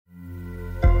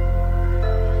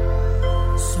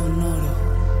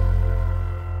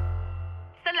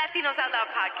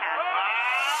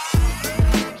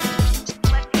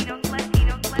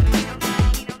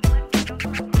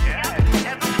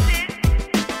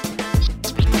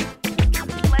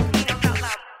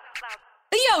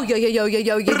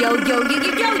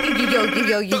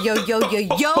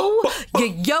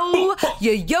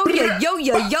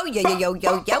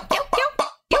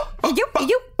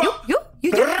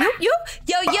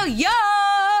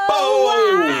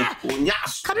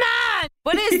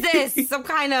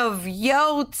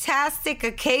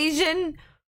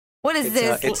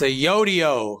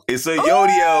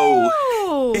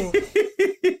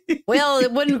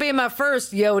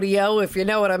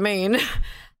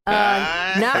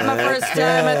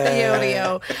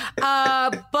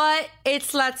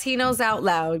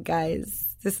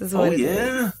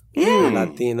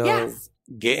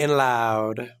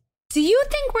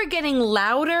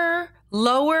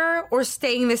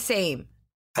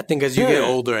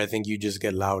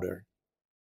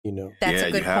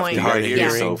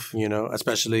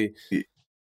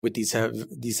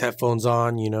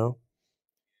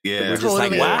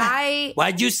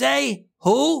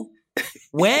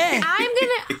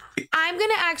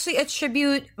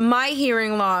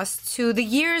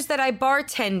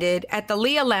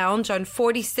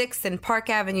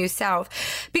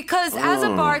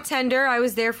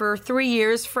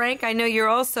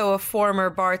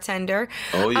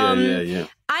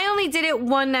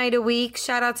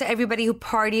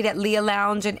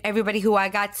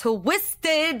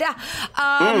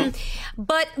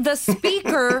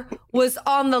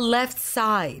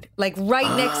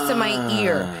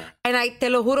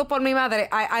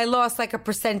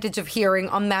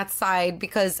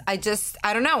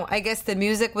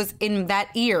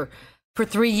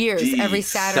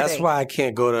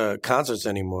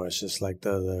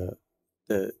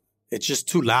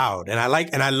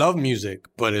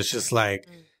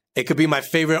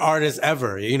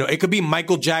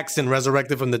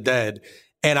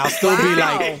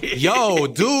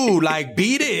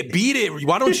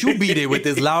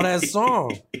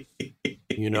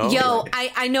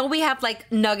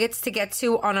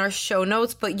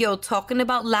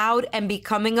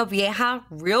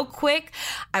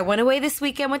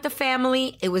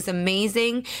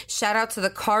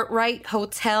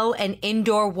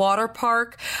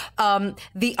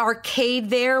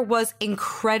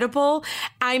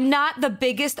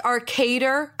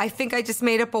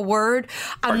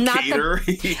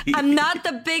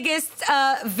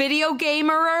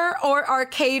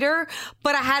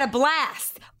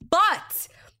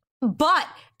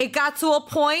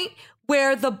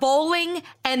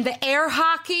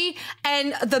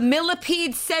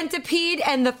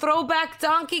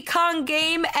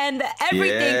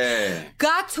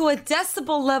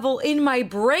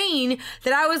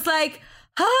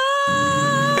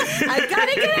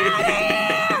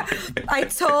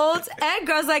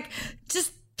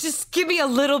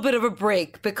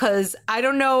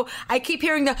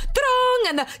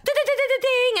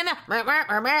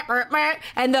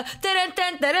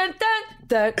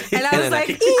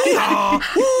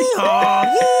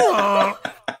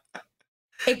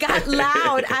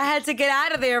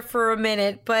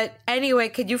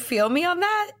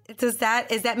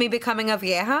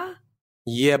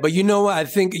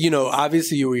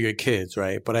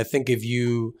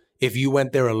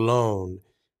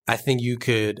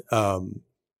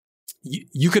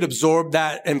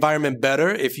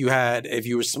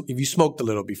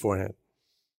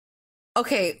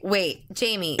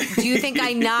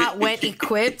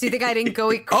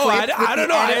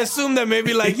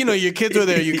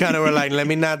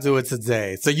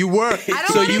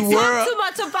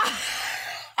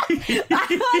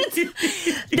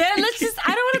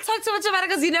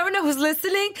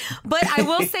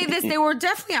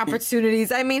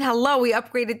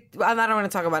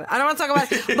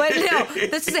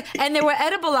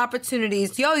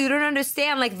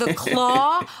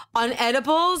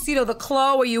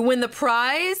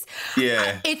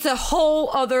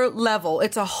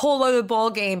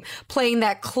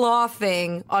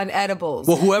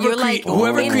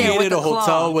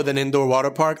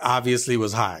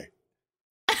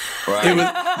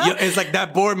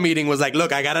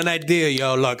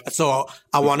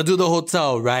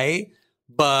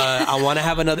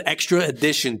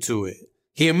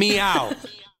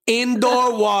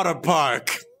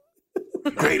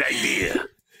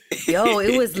Yo,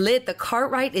 it was lit. The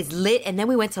Cartwright is lit. And then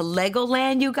we went to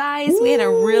Legoland, you guys. We had a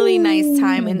really nice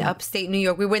time in upstate New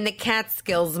York. We were in the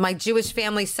Catskills. My Jewish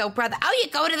family's so proud. Oh,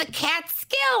 you go to the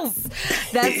Catskills.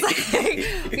 That's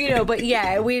like, but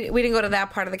yeah, we didn't go to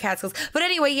that part of the Catskills. But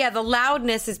anyway, yeah, the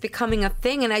loudness is becoming a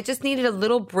thing. And I just needed a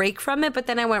little break from it. But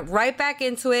then I went right back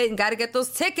into it and got to get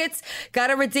those tickets. Got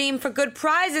to redeem for good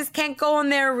prizes. Can't go in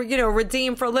there,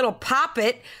 redeem for a little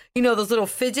pop-it. Those little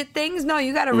fidget things. No,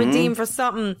 you got to redeem for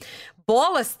something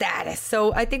baller status.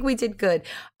 So I think we did good.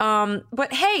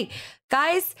 But hey,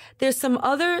 guys, there's some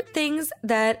other things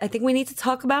that I think we need to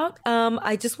talk about.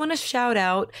 I just want to shout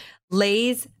out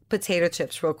Lay's potato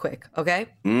chips real quick. Okay.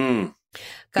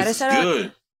 Gotta shout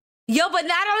out. Yo, but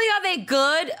not only are they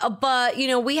good, but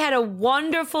we had a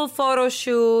wonderful photo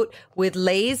shoot with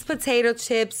Lay's potato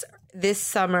chips this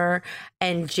summer,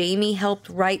 and Jamie helped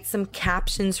write some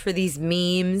captions for these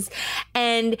memes,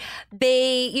 and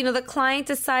they, the client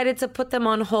decided to put them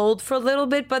on hold for a little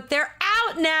bit, but they're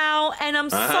out now, and I'm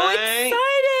so excited.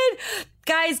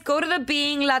 Guys, go to the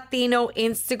Being Latino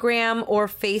Instagram or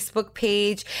Facebook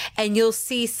page, and you'll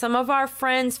see some of our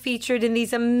friends featured in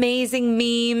these amazing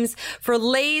memes for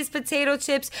Lay's potato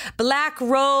chips, Black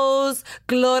Rose,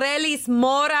 Glorelis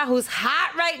Mora, who's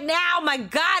hot right now. My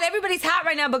God, everybody's hot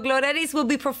right now, but Glorelis will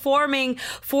be performing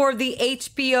for the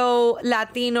HBO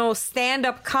Latino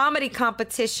stand-up comedy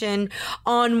competition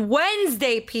on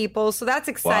Wednesday, people. So that's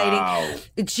exciting. Wow.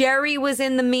 Jerry was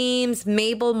in the memes,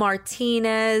 Mabel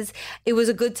Martinez. It was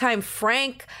a good time.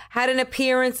 Frank had an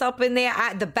appearance up in there.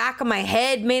 The back of my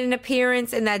head made an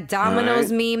appearance in that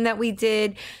Domino's meme that we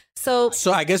did. So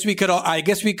I guess we could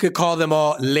call them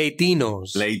all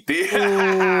LAYtinos. Jamie!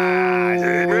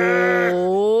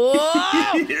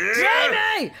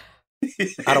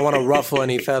 I don't want to ruffle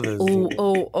any feathers.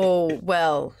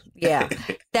 Well, yeah.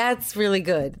 That's really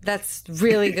good. That's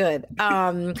really good.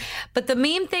 But the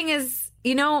meme thing is,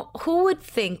 who would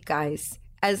think, guys,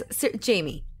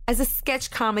 Jamie, as a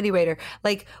sketch comedy writer,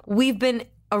 like, we've been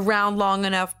around long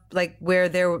enough, like, where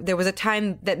there was a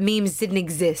time that memes didn't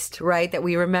exist, right? That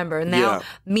we remember. And now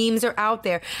memes are out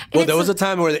there. And well, there was a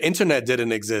time where the internet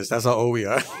didn't exist. That's how old we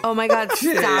are. Oh my God,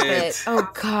 stop it. Oh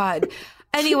God.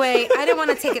 Anyway, I didn't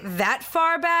want to take it that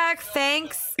far back.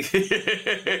 Thanks.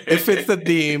 It fits the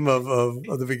theme of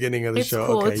the beginning of the show.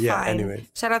 Cool, okay, it's yeah, fine. anyway.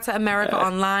 Shout out to America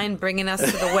Online, bringing us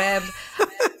to the web.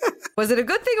 Was it a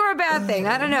good thing or a bad thing?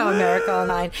 I don't know, America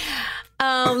Online.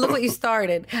 Look what you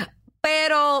started.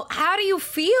 Pero how do you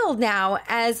feel now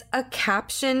as a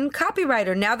caption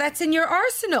copywriter? Now that's in your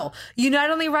arsenal. You not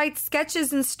only write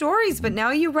sketches and stories, but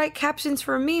now you write captions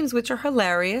for memes, which are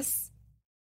hilarious.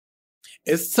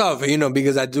 It's tough,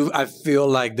 because I feel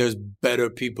like there's better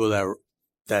people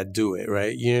that do it,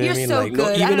 right? You know what I mean? So like,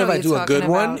 good. even if I do a good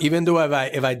about. one, even though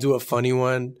if I do a funny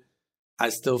one, I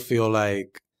still feel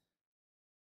like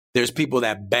there's people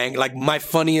that bang. Like, my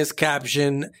funniest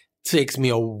caption takes me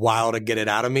a while to get it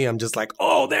out of me. I'm just like,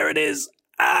 oh, there it is.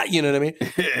 You know what I mean?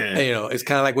 And, it's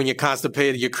kind of like when you're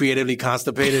constipated, you're creatively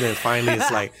constipated, and finally it's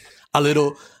like a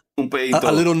little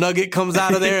nugget comes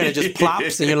out of there and it just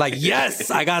plops, and you're like,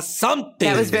 yes, I got something.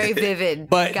 That was very vivid.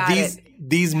 But got these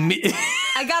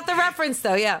I got the reference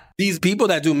though, yeah. These people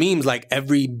that do memes like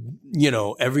every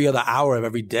other hour of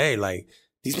every day, like,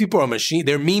 these people are machines.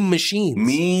 They're meme machines.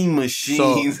 Meme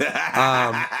machines. So,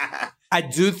 I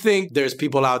do think there's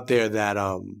people out there that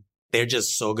they're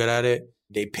just so good at it.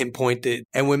 They pinpoint it.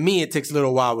 And with me, it takes a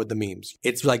little while with the memes.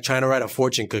 It's like trying to write a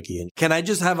fortune cookie. And can I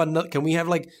just have can we have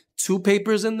like 2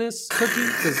 papers in this cookie?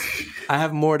 Because I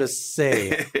have more to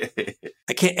say.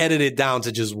 I can't edit it down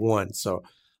to just one. So,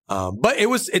 but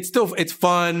it's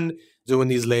fun doing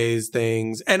these Lay's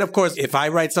things. And of course, if I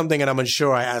write something and I'm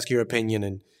unsure, I ask your opinion,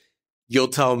 and you'll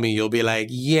tell me, you'll be like,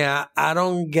 yeah, I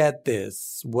don't get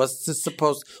this. What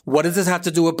does this have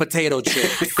to do with potato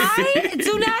chips? I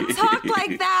do not talk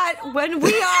like that when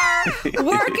we are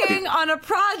working on a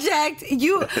project. We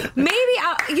got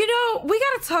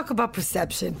to talk about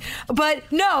perception. But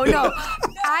no.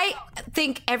 I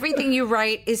think everything you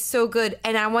write is so good.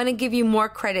 And I want to give you more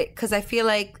credit because I feel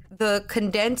like the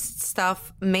condensed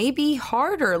stuff may be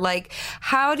harder. Like,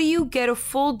 how do you get a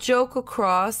full joke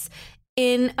across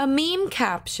in a meme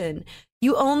caption?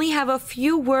 You only have a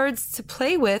few words to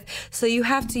play with, so you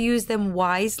have to use them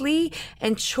wisely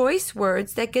and choice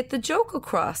words that get the joke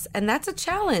across. And that's a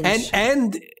challenge.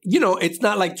 And it's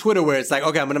not like Twitter where it's like,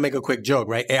 okay, I'm going to make a quick joke,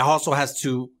 right? It also has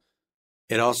to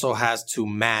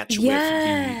match with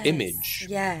the image.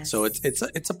 Yes. So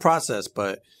it's a process,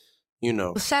 but you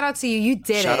know. Shout out to you. You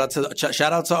did it.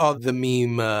 Shout out to all the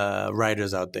meme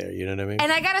writers out there. You know what I mean?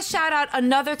 And I got to shout out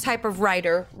another type of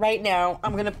writer right now.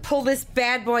 I'm going to pull this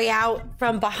bad boy out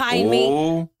from behind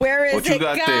me. Where is what you it,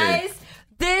 got guys?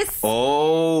 There? This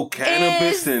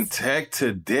Cannabis is... and Tech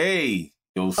Today.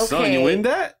 Yo, son, Okay. you in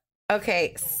that?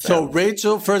 Okay. So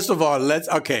Rachel, first of all, let's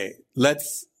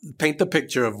paint the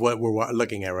picture of what we're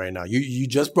looking at right now. You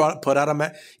just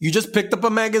you just picked up a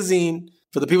magazine.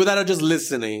 For the people that are just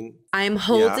listening, I'm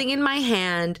holding in my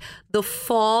hand the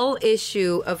fall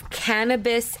issue of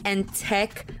Cannabis and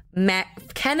Tech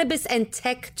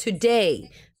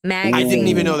Today magazine. I didn't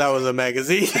even know that was a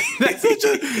magazine.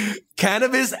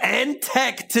 Cannabis and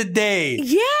Tech Today.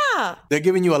 Yeah. They're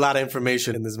giving you a lot of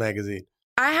information in this magazine.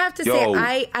 I have to Yo,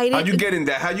 say, I didn't... How'd you get in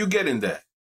that? How you get in that?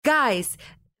 Guys,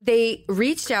 they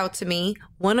reached out to me.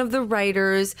 One of the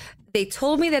writers... They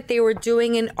told me that they were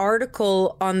doing an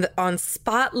article on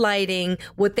spotlighting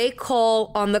what they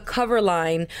call on the cover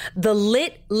line, the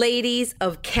lit ladies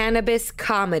of cannabis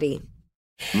comedy.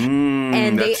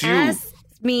 And they asked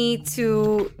me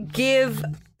to give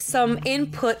some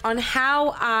input on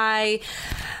how I,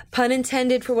 pun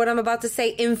intended for what I'm about to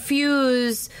say,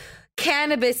 infuse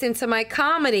cannabis into my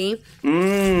comedy.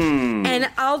 And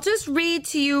I'll just read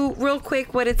to you real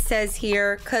quick what it says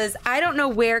here, because I don't know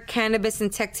where Cannabis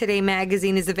and Tech Today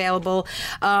magazine is available.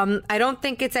 I don't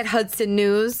think it's at Hudson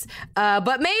News,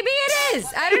 but maybe it is.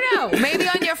 I don't know. Maybe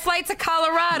on your flight to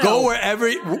Colorado. Go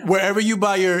wherever you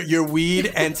buy your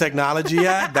weed and technology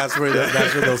at. That's where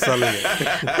they'll sell it.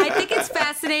 I think it's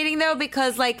fascinating though,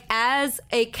 because like as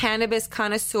a cannabis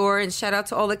connoisseur, and shout out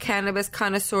to all the cannabis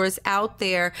connoisseurs out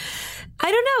there,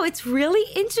 I don't know, it's really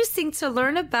interesting to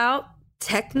learn about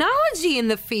technology in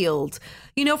the field.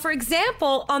 You know, for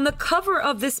example, on the cover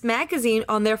of this magazine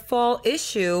on their fall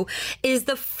issue is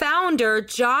the founder,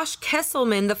 Josh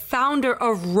Kesselman, the founder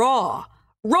of Raw,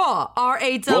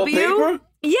 R-A-W. Raw paper?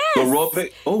 Yes. The raw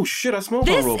paper? Oh, shit, I smoke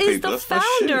on raw paper. This is the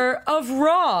founder of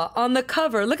Raw on the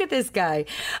cover. Look at this guy.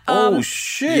 Oh,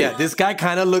 shit. Yeah, this guy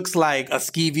kind of looks like a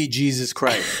skeevy Jesus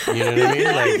Christ. You know what I mean?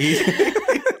 Like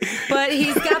but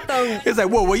he's got the... It's like,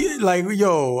 whoa, what you like,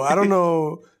 yo, I don't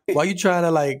know. Why you trying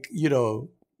to like, you know,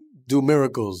 do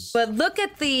miracles? But look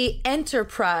at the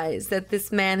enterprise that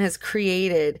this man has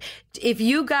created. If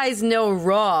you guys know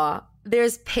Raw,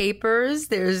 there's papers,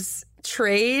 there's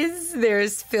trays,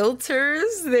 there's filters,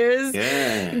 there's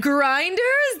grinders,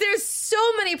 there's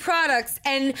so many products.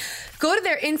 And go to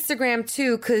their Instagram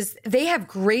too, because they have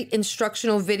great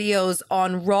instructional videos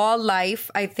on Raw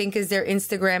Life, I think is their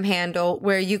Instagram handle,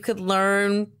 where you could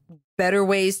learn better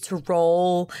ways to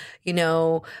roll, you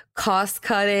know, cost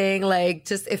cutting, like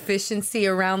just efficiency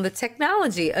around the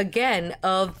technology, again,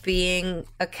 of being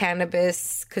a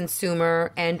cannabis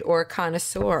consumer and or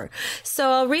connoisseur.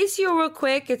 So I'll read to you real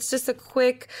quick. It's just a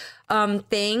quick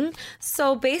thing.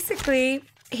 So basically,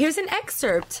 here's an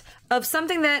excerpt of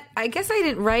something that I guess I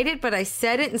didn't write it, but I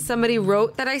said it and somebody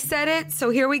wrote that I said it. So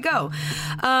here we go.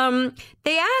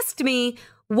 They asked me,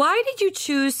 why did you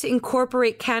choose to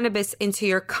incorporate cannabis into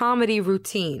your comedy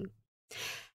routine?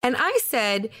 And I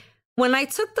said, when I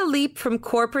took the leap from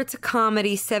corporate to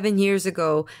comedy 7 years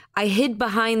ago, I hid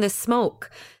behind the smoke,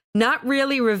 not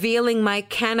really revealing my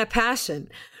canna passion.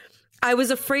 I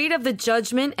was afraid of the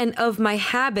judgment and of my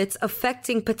habits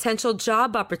affecting potential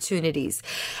job opportunities.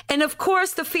 And of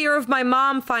course, the fear of my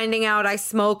mom finding out I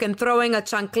smoke and throwing a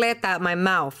chancleta at my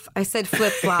mouth. I said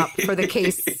flip-flop for the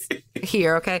case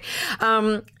here, okay?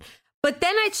 But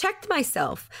then I checked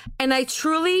myself, and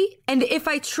if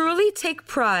I truly take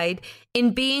pride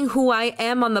in being who I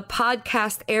am on the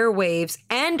podcast airwaves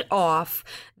and off,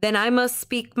 then I must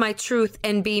speak my truth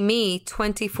and be me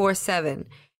 24/7.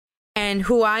 And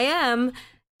who I am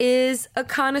is a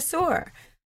connoisseur.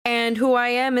 And who I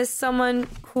am is someone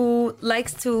who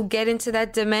likes to get into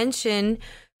that dimension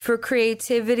for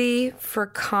creativity, for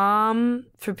calm,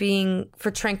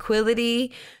 for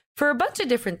tranquility, for a bunch of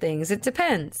different things. It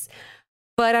depends.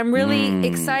 But I'm really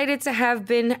excited to have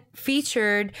been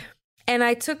featured. And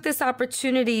I took this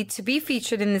opportunity to be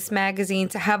featured in this magazine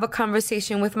to have a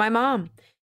conversation with my mom.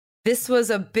 This was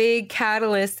a big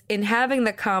catalyst in having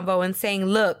the convo and saying,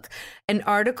 look, an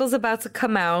article's about to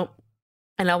come out,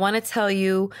 and I want to tell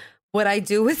you what I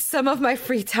do with some of my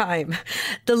free time.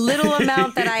 The little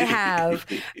amount that I have,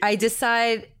 I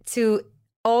decide to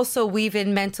also weave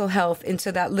in mental health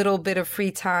into that little bit of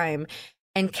free time.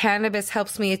 And cannabis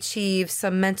helps me achieve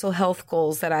some mental health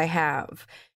goals that I have.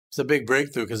 It's a big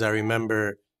breakthrough because I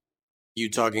remember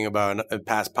you talking about in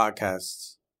past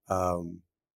podcasts,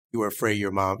 you were afraid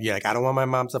your mom, like, I don't want my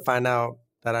mom to find out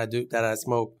that I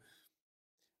smoke.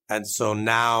 And so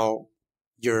now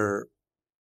you're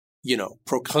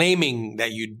proclaiming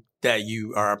that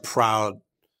you are a proud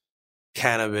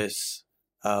cannabis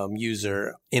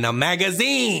user in a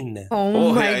magazine.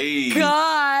 Oh my hey.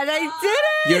 God, I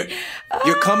did it.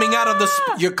 You're coming out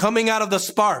of the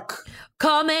spark.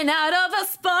 Coming out of a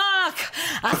spark,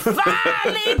 I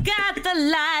finally got the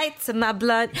light to my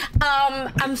blood.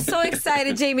 I'm so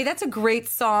excited, Jamie. That's a great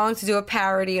song to do a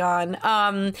parody on.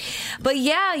 But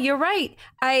yeah, you're right.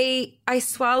 I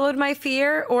swallowed my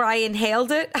fear, or I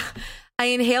inhaled it. I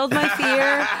inhaled my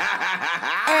fear,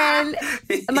 and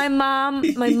my mom,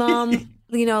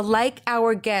 like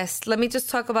our guest. Let me just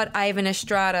talk about Ivan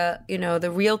Estrada,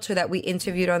 the realtor that we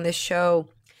interviewed on this show.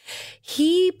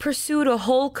 He pursued a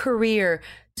whole career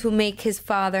to make his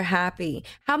father happy.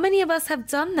 How many of us have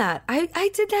done that? I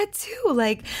did that too.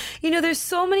 There's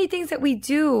so many things that we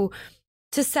do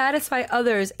to satisfy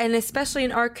others, and especially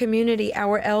in our community,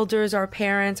 our elders, our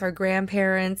parents, our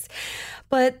grandparents.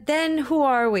 But then who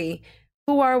are we?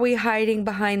 Who are we hiding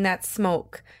behind that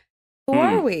smoke? Who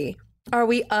are we? Are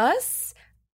we us?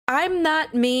 I'm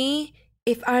not me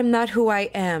if I'm not who I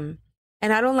am.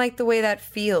 And I don't like the way that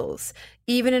feels.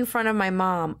 Even in front of my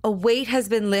mom, a weight has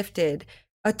been lifted.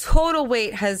 A total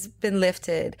weight has been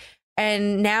lifted.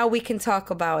 And now we can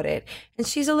talk about it. And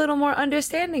she's a little more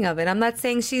understanding of it. I'm not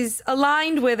saying she's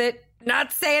aligned with it.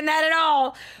 Not saying that at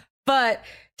all. But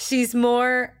she's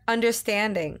more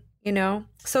understanding,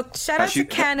 So shout out to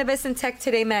Cannabis and Tech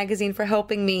Today magazine for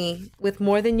helping me with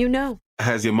More Than You Know.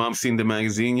 Has your mom seen the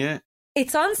magazine yet?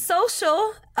 It's on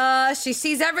social. She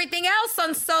sees everything else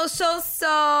on social, so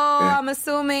I'm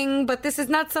assuming, but this is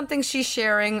not something she's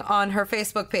sharing on her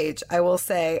Facebook page, I will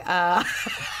say.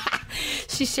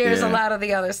 She shares a lot of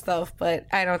the other stuff, but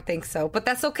I don't think so. But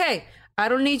that's okay. I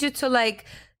don't need you to,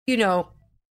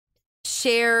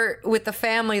 share with the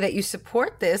family that you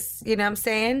support this. You know what I'm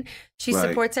saying? She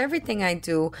supports everything I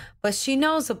do, but she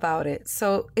knows about it,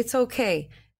 so it's okay.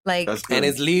 And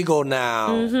it's legal now.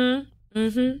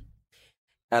 Mm-hmm.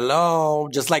 Hello,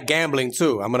 just like gambling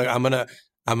too. I'm gonna,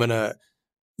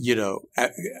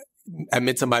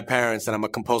 admit to my parents that I'm a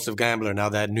compulsive gambler now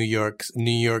that New York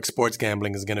sports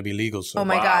gambling is gonna be legal soon. Oh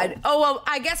my God. Oh, well,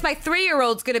 I guess my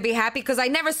 3-year-old's gonna be happy because I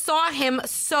never saw him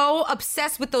so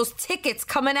obsessed with those tickets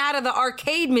coming out of the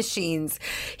arcade machines.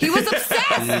 He was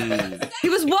obsessed. He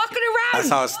was walking around. That's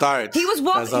how it starts. He was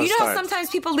walking. You know how sometimes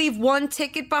people leave one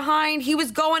ticket behind? He was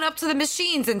going up to the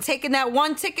machines and taking that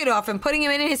one ticket off and putting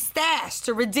him in his stash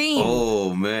to redeem.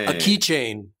 Oh man, a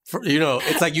keychain.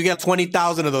 It's like you get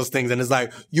 20,000 of those things, and it's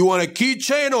like, you want a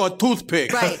keychain or a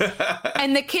toothpick? Right.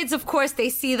 And the kids, of course, they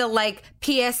see the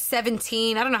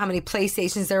PS17. I don't know how many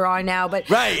PlayStations there are now, but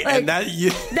right, and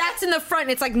that's in the front.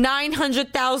 It's like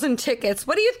 900,000 tickets.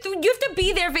 What do you you have to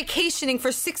be there vacationing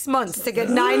for 6 months to get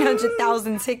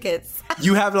 900,000 tickets.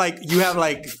 You have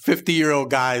 50-year-old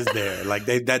guys there,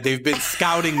 they've been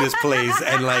scouting this place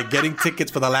and getting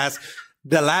tickets for the last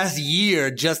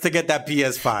year just to get that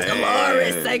PS5.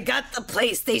 Dolores, I got the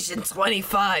PlayStation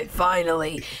 25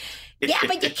 finally. Yeah,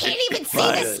 but you can't even see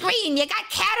the screen. You got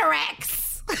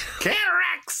cataracts.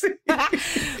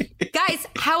 Guys,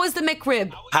 how is the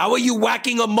McRib? How are you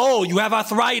whacking a mole? You have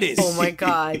arthritis. Oh my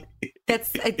God.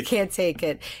 I can't take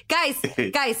it.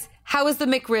 Guys, how is the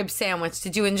McRib sandwich?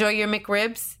 Did you enjoy your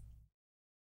McRibs?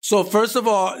 So first of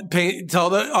all, tell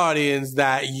the audience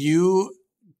that you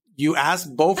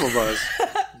asked both of us,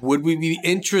 would we be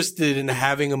interested in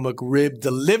having a McRib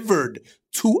delivered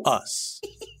to us?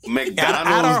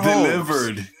 McDonald's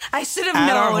delivered. I should have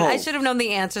known. I should have known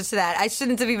the answer to that. I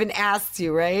shouldn't have even asked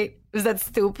you, right? Was that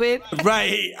stupid?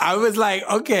 Right. I was like,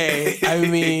 okay. I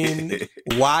mean,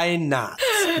 why not?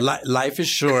 Life is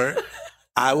short.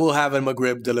 I will have a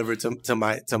McRib delivered to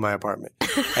my apartment.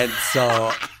 And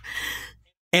so,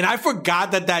 and I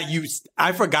forgot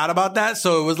I forgot about that.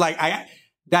 So it was like,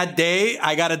 that day,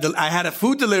 I had a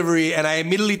food delivery, and I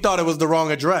immediately thought it was the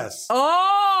wrong address.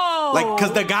 Oh,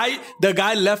 because the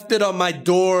guy left it on my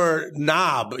door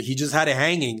knob. He just had it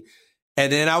hanging,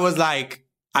 and then I was like,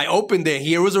 I opened it.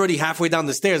 He was already halfway down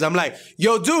the stairs. I'm like,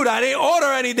 yo, dude, I didn't order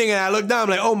anything. And I looked down. I'm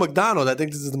like, oh, McDonald's. I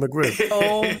think this is the McRib.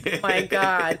 Oh, my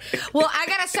God. Well, I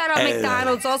got to shout out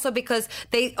McDonald's also because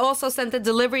they also sent the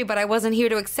delivery, but I wasn't here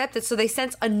to accept it. So they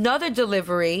sent another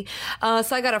delivery.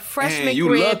 So I got a fresh McRib.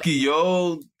 You lucky,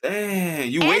 yo. Damn,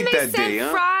 you wait that day,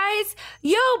 huh? Fries.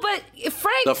 Yo, but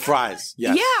Frank. The fries,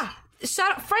 yes. Yeah.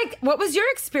 Shout out, Frank, what was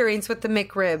your experience with the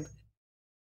McRib?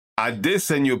 I did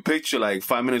send you a picture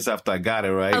 5 minutes after I got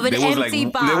it, right? Of an empty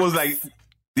box. There was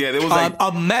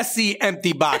a messy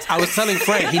empty box. I was telling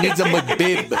Frank he needs a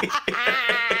McBib.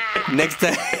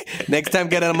 Next time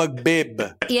get a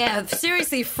McBib. Yeah,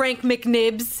 seriously, Frank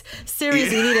McNibs.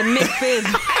 Seriously, you need a McBib.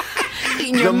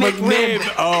 eating your McRib.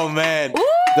 Oh man, Ooh,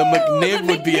 the McNib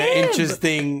the would be an McNib.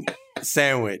 interesting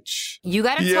sandwich. You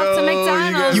gotta Yo, talk to you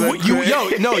McDonald's.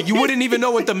 guys You wouldn't even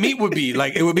know what the meat would be.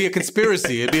 Like, it would be a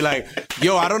conspiracy. It'd be like,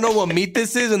 yo, I don't know what meat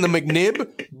this is in the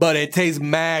McNib, but it tastes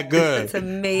mad good. It's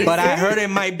amazing. But I heard it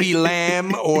might be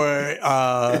lamb or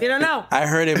You don't know. I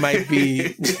heard it might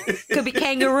be Could be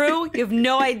kangaroo. You have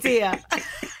no idea.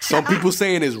 some people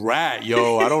saying it's rat,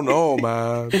 yo. I don't know,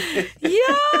 man.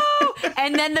 Yo!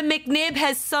 And then the McNib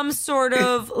has some sort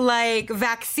of like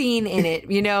vaccine in it,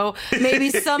 you know? Maybe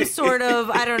some sort of,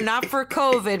 I don't know, not for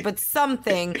COVID, but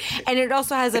something. And it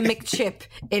also has a McChip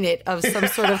in it of some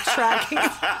sort of tracking.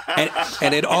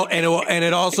 And it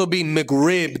also be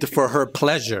McRibbed for her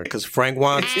pleasure because Frank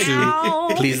wants to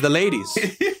Ow. please the ladies.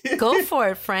 Go for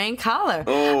it, Frank. Holler.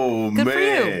 Oh, Good man. for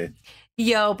you.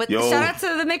 Yo, but Yo. shout out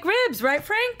to the McRibs, right,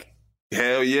 Frank?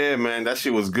 Hell yeah, man. That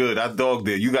shit was good. I dogged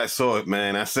it. You guys saw it,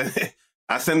 man. I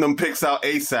sent them pics out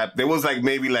ASAP. There was like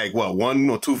maybe like, what, 1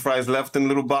 or 2 fries left in a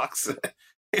little box?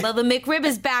 Well, the McRib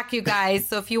is back, you guys.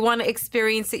 So if you want to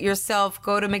experience it yourself,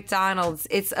 go to McDonald's.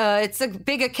 It's a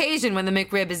big occasion when the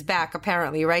McRib is back,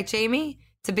 apparently, right, Jamie?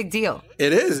 It's a big deal.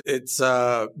 It is. It's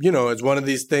it's one of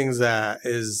these things that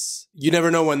is, you never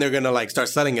know when they're gonna like start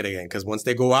selling it again. Because once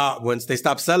they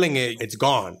stop selling it, it's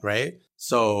gone, right?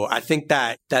 So I think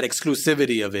that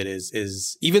exclusivity of it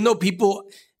is even though people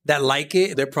that like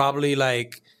it, they're probably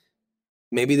like,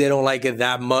 maybe they don't like it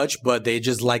that much, but they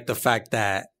just like the fact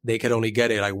that they could only get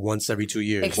it like once every 2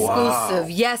 years. Exclusive,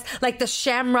 yes. Like the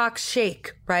Shamrock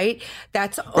Shake, right?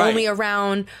 That's Right. only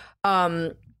around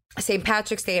St.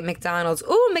 Patrick's Day at McDonald's.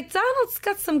 Ooh, McDonald's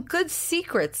got some good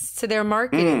secrets to their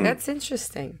marketing. That's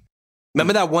interesting.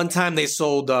 Remember that one time they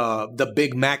sold the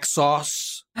Big Mac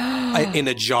sauce in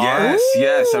a jar?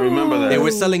 Yes, I remember that. They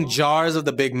were selling jars of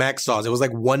the Big Mac sauce. It was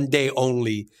like one day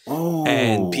only. Oh.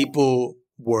 And people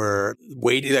were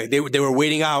waiting. Like they were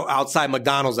waiting outside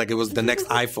McDonald's like it was the next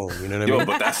iPhone. You know what I mean? Yo,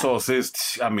 but that sauce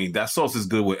is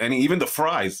good with even the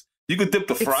fries. You could dip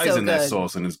the fries so in that good.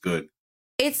 sauce and it's good.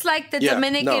 It's like the Yeah,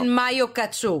 Dominican mayo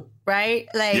cachu, right?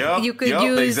 Like Yup, you could yup,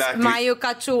 use exactly. mayo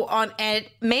cachu on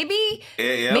it. Maybe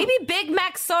Big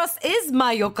Mac sauce is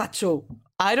mayo cachu.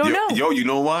 I don't know. Yo, you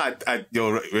know what?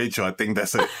 Rachel, I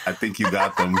think you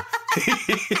got them.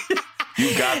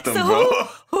 You got them, So bro.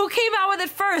 who came out with it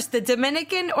first, the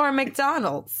Dominican or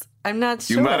McDonald's? I'm not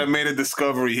sure. You might have made a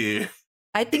discovery here.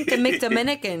 I think the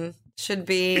McDominican should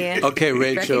be Okay,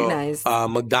 Rachel. recognized.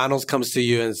 McDonald's comes to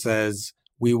you and says,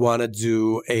 "We want to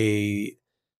do a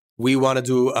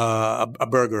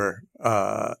burger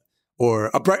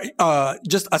or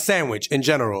just a sandwich in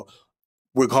general.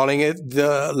 We're calling it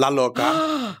the La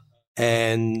Loca."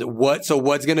 And what's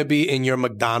going to be in your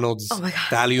McDonald's Oh my God.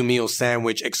 value meal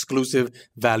sandwich, exclusive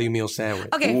value meal sandwich?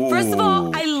 Okay, first of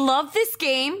all, I love this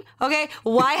game. Okay,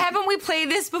 why haven't we played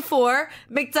this before?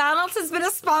 McDonald's has been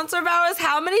a sponsor of ours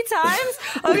how many times?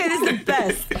 Okay, this is the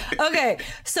best. Okay,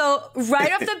 so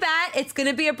right off the bat, it's going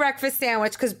to be a breakfast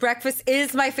sandwich because breakfast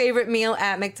is my favorite meal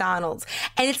at McDonald's.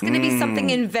 And it's going to be something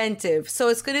inventive. So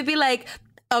it's going to be like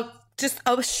just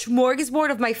a smorgasbord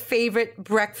of my favorite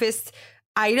breakfast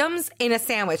items in a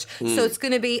sandwich. So it's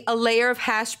going to be a layer of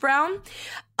hash brown,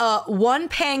 one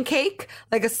pancake,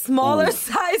 like a smaller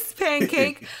sized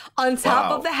pancake on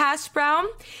top of the hash brown,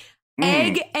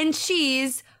 egg and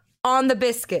cheese on the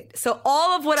biscuit. So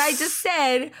all of what I just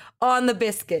said on the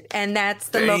biscuit. And that's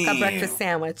the Loca breakfast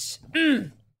sandwich.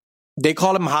 They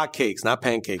call them hot cakes, not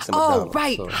pancakes. at Oh, McDonald's,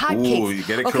 right. so. Hot Ooh, cakes. you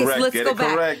get it Okay, correct. so let's Get go it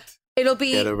back. correct. It'll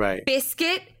be Get it right.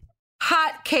 biscuit,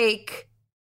 hot cake,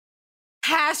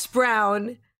 hash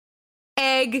brown,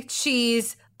 egg,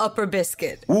 cheese, upper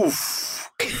biscuit.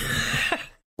 Oof.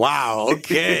 Wow.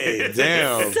 Okay.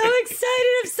 Damn. So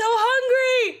excited. I'm so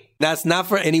hungry. That's not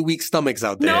for any weak stomachs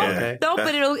out there. No, Okay? no,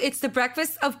 but it's the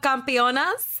breakfast of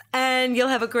campeonas, and you'll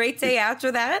have a great day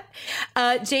after that.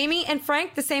 Jamie and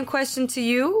Frank, the same question to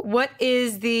you. What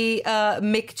is the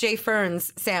Mick J.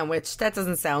 Ferns sandwich? That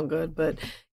doesn't sound good, but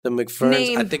The McFerns.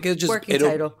 Name, I think working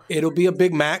title. it'll be a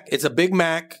Big Mac. It's a Big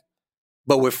Mac,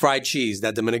 but with fried cheese.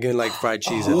 That Dominican like fried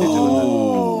cheese that they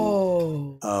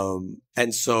do.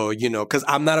 And so, because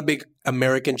I'm not a big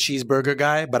American cheeseburger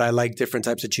guy, but I like different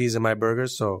types of cheese in my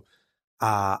burgers. So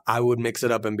I would mix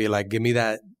it up and be like, give me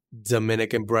that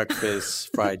Dominican breakfast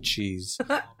fried cheese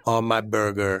on my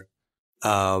burger.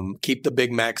 Keep the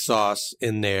Big Mac sauce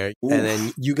in there. Oof. And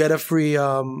then you get a free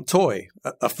toy,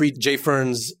 a free J.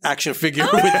 Ferns action figure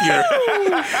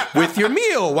with your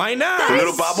meal. Why not? The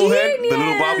little bobblehead? genius. The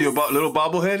little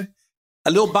bobblehead? A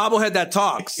little bobblehead that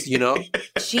talks,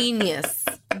 Genius.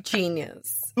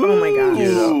 Oh my gosh.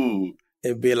 Ooh.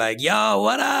 It'd be like, yo,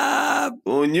 what up?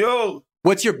 Uño.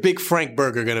 What's your Big Frank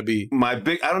burger gonna be? I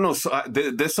don't know. So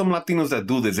there's some Latinos that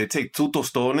do this. They take 2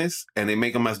 tostones and they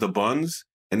make them as the buns,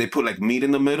 and they put like meat in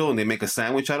the middle, and they make a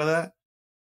sandwich out of that.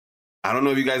 I don't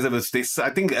know if you guys ever. I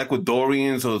think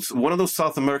Ecuadorians or one of those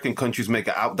South American countries make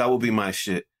it out. That would be my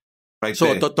shit. Right So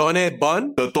there. totone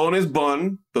bun? Tostones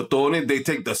bun. Tostone.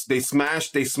 They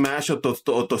smash a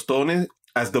tostone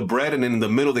as the bread, and then in the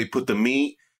middle they put the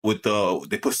meat.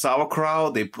 They put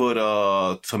sauerkraut, they put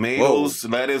tomatoes,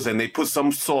 lettuce, and they put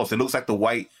some sauce. It looks like the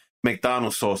white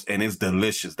McDonald's sauce, and it's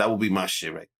delicious. That would be my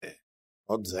shit right there.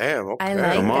 Oh, damn. Okay. I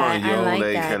like Come that. on, yo. I like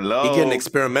Like, that. hello. You getting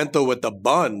experimental with the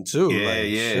bun, too. Yeah, like,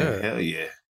 yeah. shit. Hell yeah.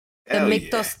 The Hell yeah.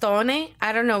 Mictostone?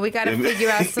 I don't know. We got to figure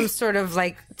out some sort of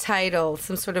like title,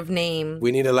 some sort of name.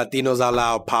 We need a Latinos Out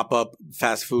Loud pop-up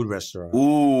fast food restaurant.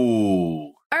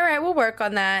 Ooh. All right, we'll work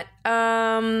on that.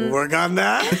 Work on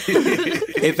that.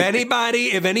 If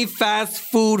any fast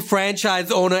food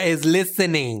franchise owner is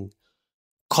listening,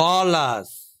 call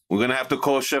us. We're going to have to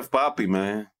call Chef Papi,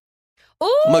 man.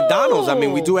 Ooh. McDonald's. I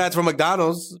mean, we do ads for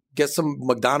McDonald's. Get some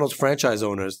McDonald's franchise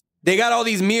owners. They got all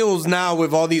these meals now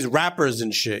with all these rappers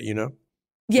and shit, you know?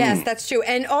 Yes, that's true.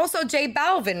 And also J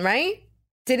Balvin, right?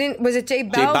 Was it J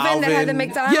Balvin that had the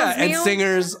McDonald's yeah, meal? and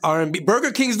singers, R&B.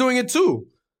 Burger King's doing it too.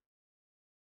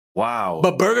 Wow.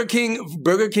 But Burger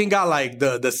King got like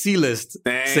the C-list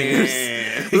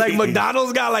singers. Like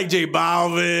McDonald's got like J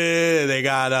Balvin. They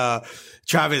got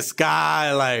Travis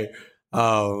Scott. Like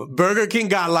Burger King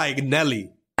got like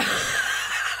Nelly.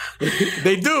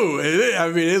 They do. I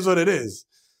mean, it is what it is.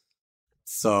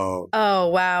 So. Oh,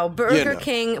 wow. Burger know,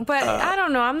 King. But I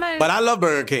don't know. I'm not. But I love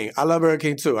Burger King. I love Burger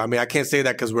King too. I mean, I can't say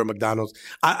that because we're McDonald's.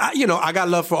 I got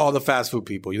love for all the fast food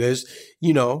people. There's,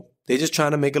 they're just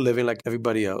trying to make a living like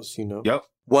everybody else, Yep.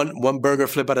 One burger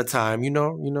flip at a time. You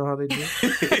know how they do.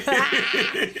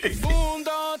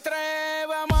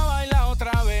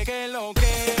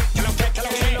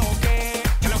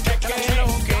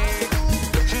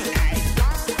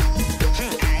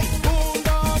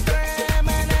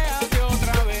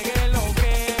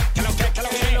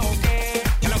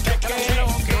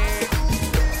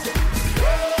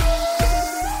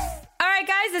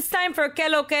 It's time for Que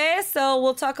Lo Que, so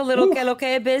we'll talk a little Que Lo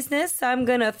Que business. I'm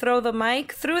going to throw the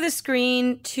mic through the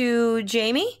screen to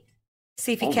Jamie,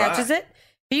 see if he catches it.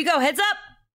 Here you go, heads up.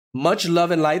 Much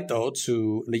love and light, though,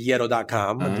 to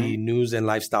LAYtinos.com, the news and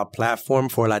lifestyle platform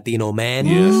for Latino men.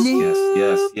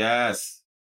 Yes.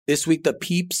 This week, the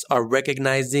peeps are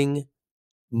recognizing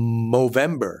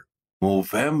Movember.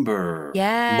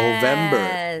 Yes.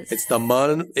 Movember.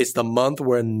 It's the month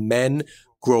where men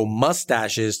grow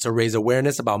mustaches to raise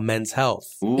awareness about men's health.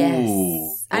 Ooh,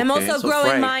 yes. I'm also growing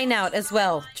Frank. mine out as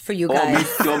well for you guys.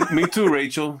 Me too,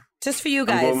 Rachel. Just for you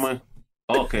guys.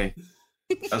 Okay.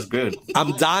 That's good.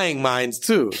 I'm dyeing mines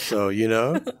too. So, I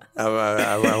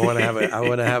want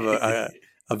to have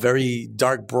a very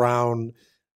dark brown,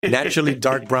 naturally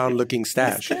dark brown looking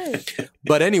stash.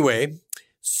 But anyway,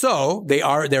 so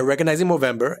they're recognizing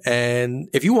Movember. And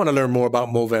if you want to learn more about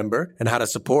Movember and how to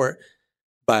support,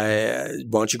 why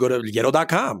don't you go to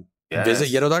LAYtinos.com? Yes. Visit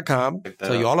LAYtinos.com.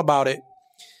 Tell you all about it.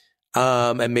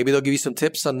 And maybe they'll give you some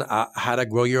tips on how to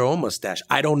grow your own mustache.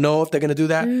 I don't know if they're going to do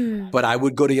that, but I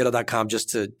would go to LAYtinos.com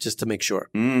just to make sure.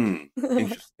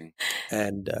 Interesting.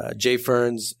 And J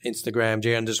Ferns, Instagram,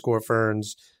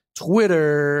 J_Ferns,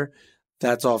 Twitter.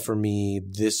 That's all for me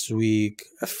this week.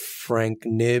 Frank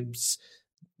McNibs,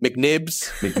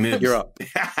 you're up.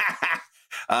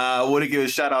 I want to give a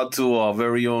shout out to our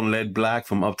very own Led Black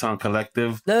from Uptown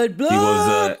Collective. Led Black.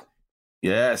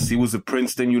 He was at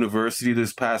Princeton University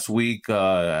this past week.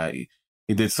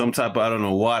 He did some type of, I don't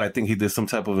know what. I think he did some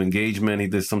type of engagement. He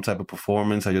did some type of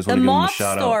performance. I just want to give him a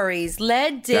shout out. The moth stories.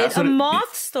 Led did a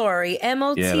moth story.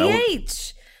 MOTH.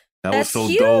 That That's was so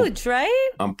huge, dope. right?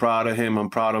 I'm proud of him. I'm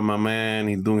proud of my man.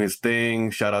 He's doing his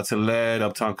thing. Shout out to Led,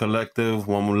 Uptown Collective,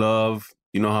 One More Love.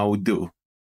 You know how we do.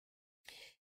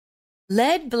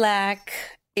 Led Black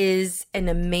is an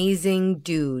amazing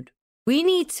dude. We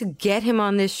need to get him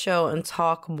on this show and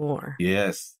talk more.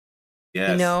 Yes.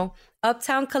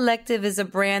 Uptown Collective is a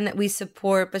brand that we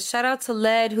support, but shout out to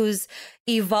Led, who's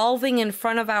evolving in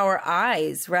front of our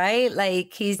eyes, right?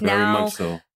 Like he's Very now much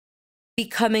so.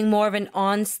 becoming more of an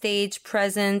on-stage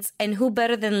presence. And who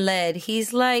better than Led?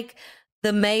 He's like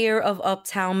the mayor of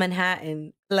Uptown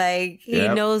Manhattan. Like, he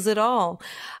Yep. knows it all.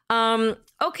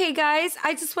 Okay, guys,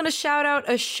 I just want to shout out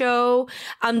a show.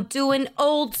 I'm doing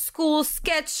old school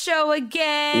sketch show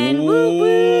again. Woo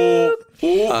woo.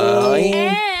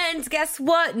 And guess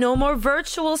what? No more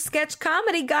virtual sketch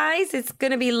comedy, guys. It's going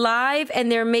to be live,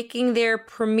 and they're making their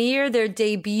premiere, their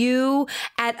debut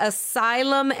at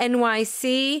Asylum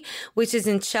NYC, which is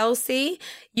in Chelsea.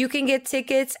 You can get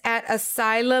tickets at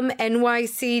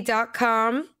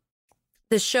asylumnyc.com.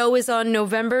 The show is on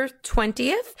November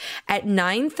 20th at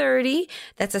 9:30.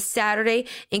 That's a Saturday.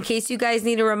 In case you guys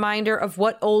need a reminder of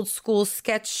what Old School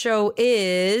Sketch Show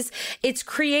is, it's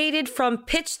created from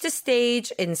pitch to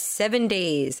stage in 7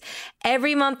 days.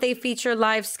 Every month they feature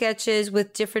live sketches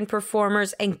with different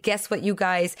performers. And guess what, you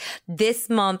guys? This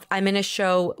month I'm in a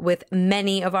show with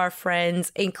many of our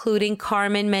friends, including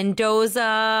Carmen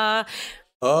Mendoza,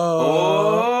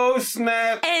 Oh,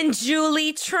 snap. and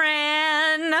Julie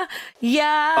Tran.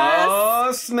 Yes.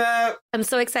 Oh, snap. I'm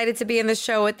so excited to be in the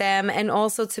show with them and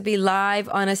also to be live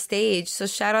on a stage. So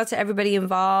shout out to everybody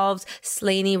involved.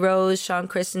 Slaney Rose, Sean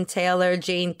Kristen Taylor,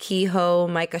 Jane Kehoe,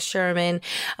 Micah Sherman.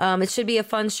 It should be a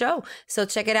fun show. So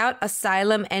check it out.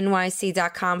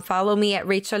 AsylumNYC.com. Follow me at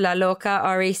Rachel La Loca,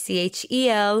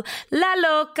 RACHEL, La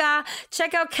Loca.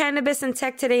 Check out Cannabis and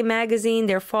Tech Today magazine.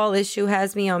 Their fall issue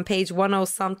has me on page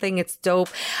 100-something. It's dope.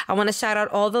 I want to shout out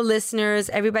all the listeners,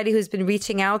 everybody who's been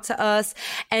reaching out to us.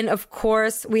 And of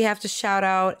course, we have to shout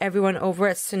out everyone over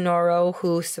at Sonoro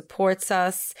who supports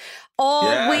us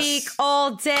all week,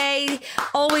 all day,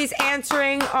 always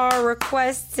answering our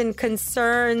requests and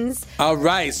concerns. All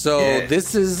right, so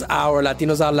this is our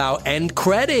Latinos Out Loud end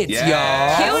credits,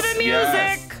 y'all. Cue the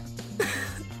music.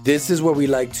 This is where we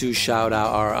like to shout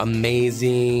out our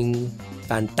amazing,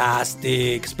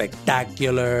 fantastic,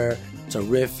 spectacular,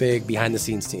 terrific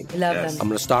behind-the-scenes team. Love them. I'm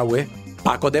going to start with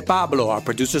Paco de Pablo, our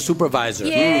producer supervisor.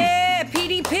 Yeah,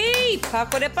 PDP,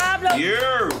 Paco de Pablo.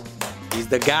 Yeah. He's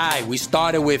the guy we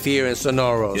started with here in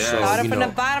Sonoro. Yes. So, Started you from know,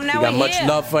 the bottom, now we got we're much here.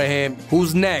 love for him.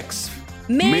 Who's next?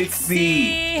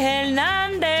 Mixie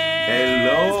Hernandez.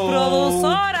 Hello.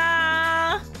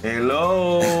 Productora.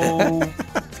 Hello.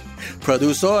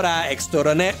 Producora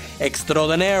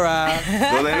extraordinera.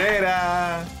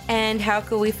 Codelera. And how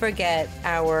could we forget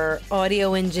our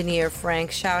audio engineer,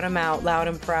 Frank? Shout him out loud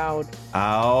and proud.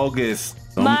 August.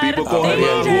 Some people call him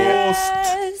August.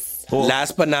 Martinez.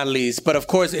 Last but not least, but of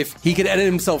course, if he could edit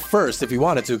himself first if he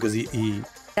wanted to, because he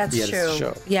That's edits the true.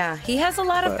 show. Yeah, he has a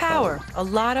lot of power. A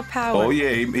lot of power. Oh, yeah.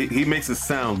 He makes it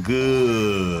sound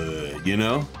good, you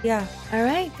know? Yeah. All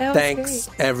right. That was Thanks,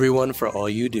 great. everyone, for all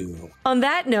you do. On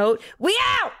that note, we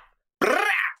out!